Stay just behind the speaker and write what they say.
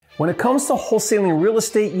When it comes to wholesaling real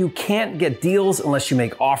estate, you can't get deals unless you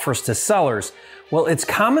make offers to sellers. Well, it's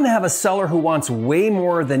common to have a seller who wants way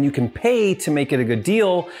more than you can pay to make it a good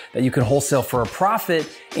deal that you can wholesale for a profit,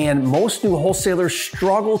 and most new wholesalers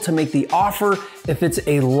struggle to make the offer if it's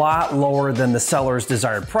a lot lower than the seller's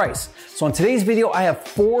desired price. So in today's video, I have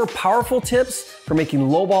 4 powerful tips for making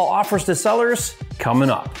lowball offers to sellers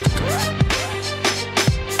coming up.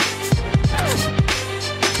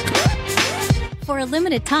 For a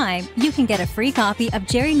limited time, you can get a free copy of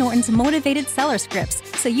Jerry Norton's Motivated Seller Scripts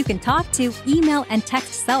so you can talk to, email, and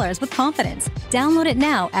text sellers with confidence. Download it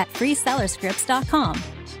now at freesellerscripts.com.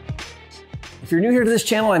 If you're new here to this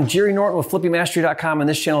channel, I'm Jerry Norton with FlippingMastery.com, and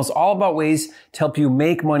this channel is all about ways to help you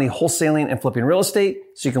make money wholesaling and flipping real estate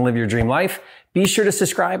so you can live your dream life. Be sure to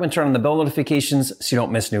subscribe and turn on the bell notifications so you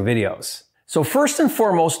don't miss new videos. So first and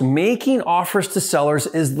foremost, making offers to sellers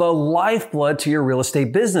is the lifeblood to your real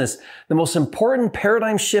estate business. The most important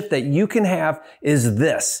paradigm shift that you can have is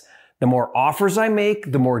this. The more offers I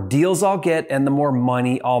make, the more deals I'll get, and the more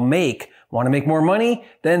money I'll make. Want to make more money?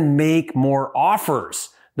 Then make more offers.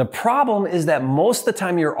 The problem is that most of the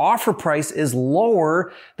time your offer price is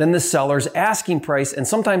lower than the seller's asking price, and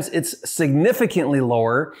sometimes it's significantly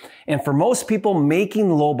lower. And for most people, making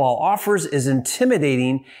lowball offers is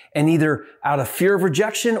intimidating, and either out of fear of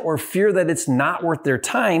rejection or fear that it's not worth their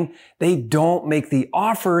time, they don't make the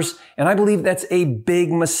offers. And I believe that's a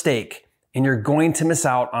big mistake, and you're going to miss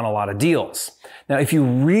out on a lot of deals. Now, if you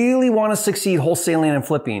really want to succeed wholesaling and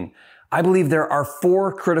flipping, I believe there are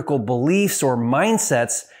 4 critical beliefs or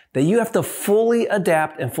mindsets that you have to fully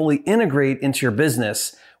adapt and fully integrate into your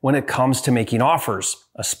business when it comes to making offers,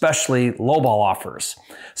 especially lowball offers.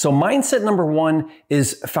 So mindset number 1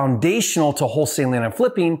 is foundational to wholesaling and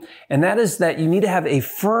flipping, and that is that you need to have a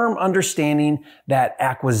firm understanding that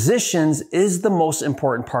acquisitions is the most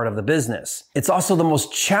important part of the business. It's also the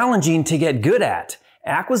most challenging to get good at.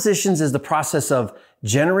 Acquisitions is the process of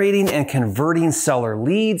generating and converting seller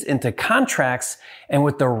leads into contracts, and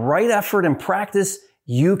with the right effort and practice,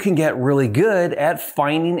 you can get really good at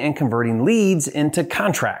finding and converting leads into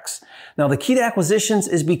contracts. Now, the key to acquisitions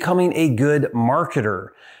is becoming a good marketer.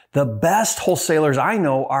 The best wholesalers I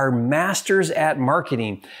know are masters at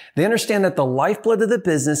marketing. They understand that the lifeblood of the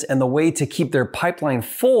business and the way to keep their pipeline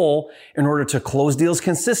full in order to close deals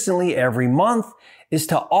consistently every month is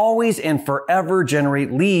to always and forever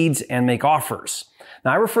generate leads and make offers.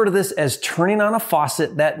 Now, I refer to this as turning on a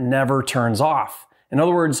faucet that never turns off. In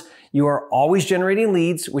other words, you are always generating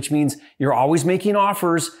leads, which means you're always making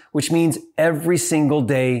offers, which means every single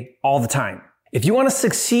day, all the time. If you want to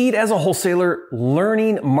succeed as a wholesaler,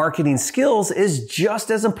 learning marketing skills is just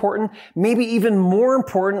as important, maybe even more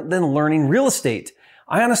important than learning real estate.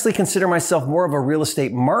 I honestly consider myself more of a real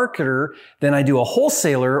estate marketer than I do a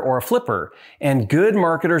wholesaler or a flipper. And good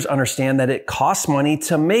marketers understand that it costs money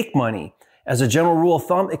to make money. As a general rule of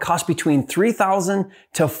thumb, it costs between $3,000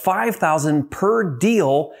 to $5,000 per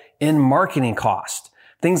deal in marketing cost.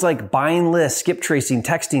 Things like buying lists, skip tracing,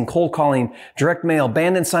 texting, cold calling, direct mail,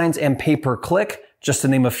 bandit signs, and pay-per-click, just to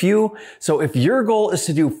name a few. So if your goal is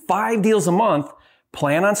to do 5 deals a month,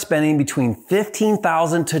 plan on spending between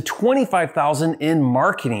 $15,000 to $25,000 in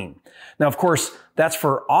marketing. Now, of course, that's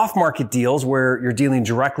for off-market deals where you're dealing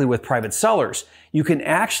directly with private sellers. You can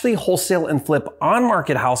actually wholesale and flip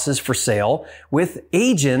on-market houses for sale with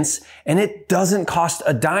agents, and it doesn't cost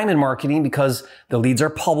a dime in marketing because the leads are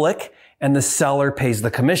public and the seller pays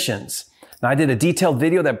the commissions. Now, I did a detailed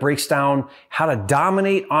video that breaks down how to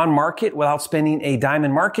dominate on market without spending a dime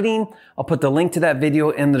in marketing. I'll put the link to that video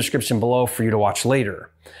in the description below for you to watch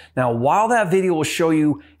later. Now, while that video will show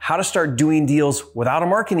you how to start doing deals without a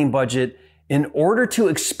marketing budget, in order to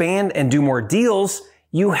expand and do more deals,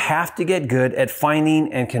 you have to get good at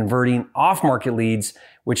finding and converting off-market leads,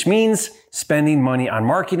 which means spending money on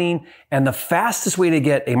marketing. And the fastest way to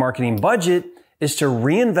get a marketing budget is to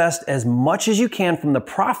reinvest as much as you can from the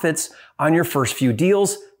profits on your first few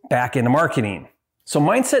deals back into marketing. So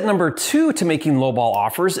mindset number 2 to making lowball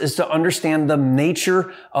offers is to understand the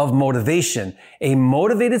nature of motivation. A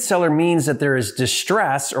motivated seller means that there is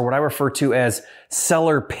distress, or what I refer to as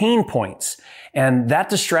seller pain points. And that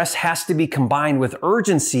distress has to be combined with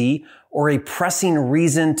urgency or a pressing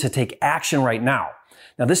reason to take action right now.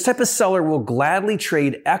 Now, this type of seller will gladly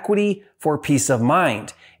trade equity for peace of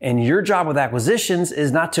mind. And your job with acquisitions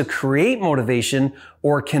is not to create motivation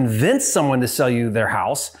or convince someone to sell you their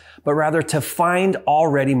house, but rather to find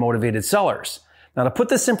already motivated sellers. Now, to put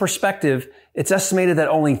this in perspective, it's estimated that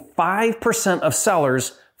only 5% of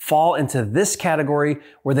sellers fall into this category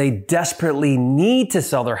where they desperately need to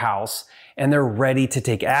sell their house and they're ready to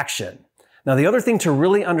take action. Now, the other thing to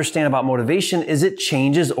really understand about motivation is it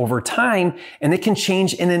changes over time, and it can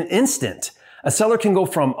change in an instant. A seller can go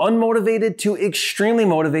from unmotivated to extremely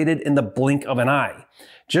motivated in the blink of an eye.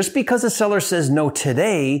 Just because a seller says no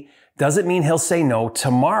today doesn't mean he'll say no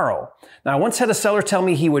tomorrow. Now, I once had a seller tell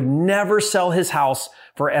me he would never sell his house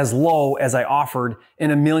for as low as I offered in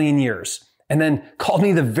a million years, and then called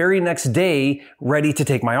me the very next day ready to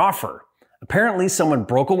take my offer. Apparently, someone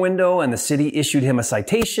broke a window and the city issued him a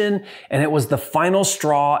citation, and it was the final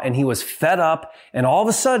straw, and he was fed up and all of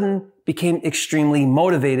a sudden became extremely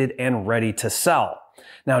motivated and ready to sell.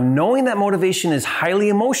 Now, knowing that motivation is highly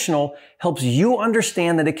emotional helps you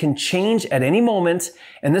understand that it can change at any moment,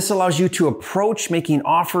 and this allows you to approach making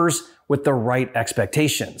offers with the right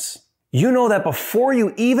expectations. You know that before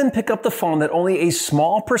you even pick up the phone that only a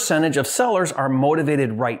small percentage of sellers are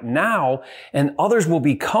motivated right now, and others will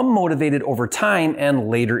become motivated over time and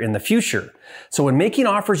later in the future. So when making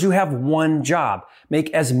offers, you have one job. Make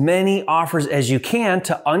as many offers as you can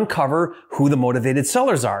to uncover who the motivated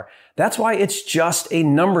sellers are. That's why it's just a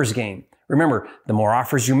numbers game. Remember, the more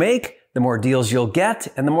offers you make, the more deals you'll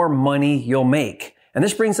get, and the more money you'll make. And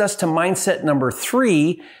this brings us to mindset number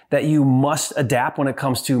 3 that you must adapt when it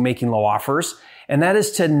comes to making low offers, and that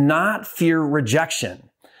is to not fear rejection.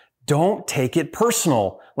 Don't take it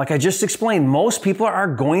personal. Like I just explained, most people are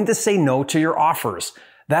going to say no to your offers.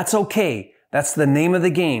 That's okay. That's the name of the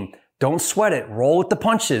game. Don't sweat it. Roll with the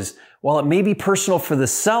punches. While it may be personal for the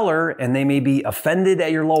seller and they may be offended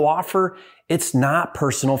at your low offer, it's not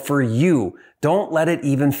personal for you. Don't let it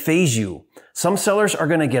even faze you. Some sellers are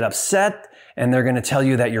going to get upset and they're going to tell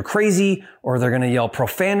you that you're crazy, or they're going to yell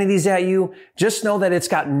profanities at you. Just know that it's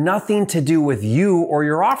got nothing to do with you or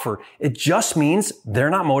your offer. It just means they're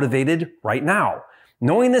not motivated right now.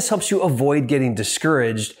 Knowing this helps you avoid getting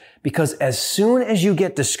discouraged, because as soon as you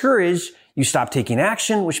get discouraged, you stop taking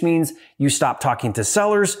action, which means you stop talking to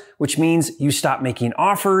sellers, which means you stop making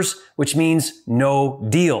offers, which means no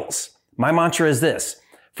deals. My mantra is this: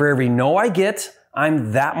 for every no I get,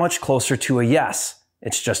 I'm that much closer to a yes.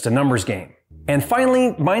 It's just a numbers game. And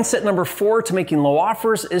finally, mindset number 4 to making low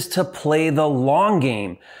offers is to play the long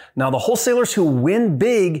game. Now, the wholesalers who win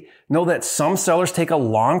big know that some sellers take a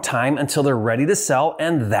long time until they're ready to sell,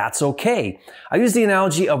 and that's okay. I use the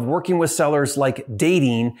analogy of working with sellers like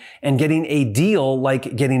dating and getting a deal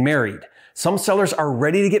like getting married. Some sellers are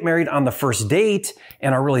ready to get married on the first date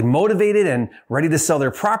and are really motivated and ready to sell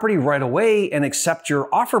their property right away and accept your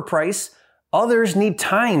offer price. Others need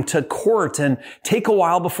time to court and take a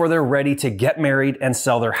while before they're ready to get married and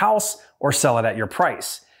sell their house or sell it at your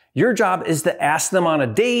price. Your job is to ask them on a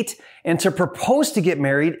date and to propose to get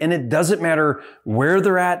married, and it doesn't matter where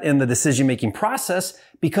they're at in the decision-making process,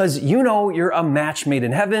 because you know you're a match made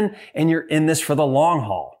in heaven and you're in this for the long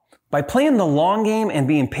haul. By playing the long game and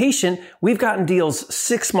being patient, we've gotten deals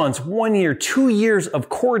 6 months, 1 year, 2 years of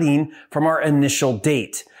courting from our initial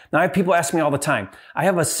date. Now, I have people ask me all the time, I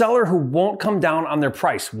have a seller who won't come down on their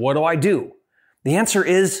price. What do I do? The answer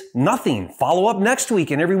is nothing. Follow up next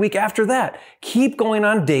week and every week after that. Keep going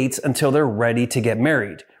on dates until they're ready to get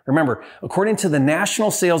married. Remember, according to the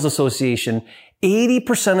National Sales Association,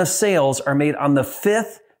 80% of sales are made on the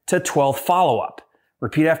 5th to 12th follow-up.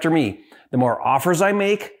 Repeat after me. The more offers I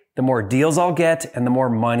make, the more deals I'll get, and the more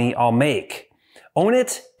money I'll make. Own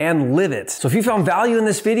it and live it. So if you found value in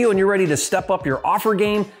this video and you're ready to step up your offer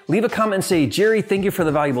game, leave a comment and say, Jerry, thank you for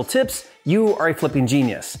the valuable tips. You are a flipping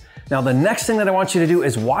genius. Now, the next thing that I want you to do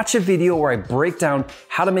is watch a video where I break down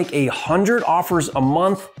how to make 100 offers a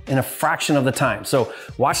month in a fraction of the time. So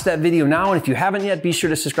watch that video now. And if you haven't yet, be sure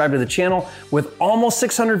to subscribe to the channel. With almost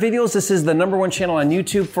 600 videos, this is the #1 channel on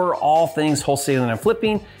YouTube for all things wholesaling and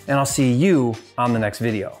flipping. And I'll see you on the next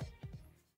video.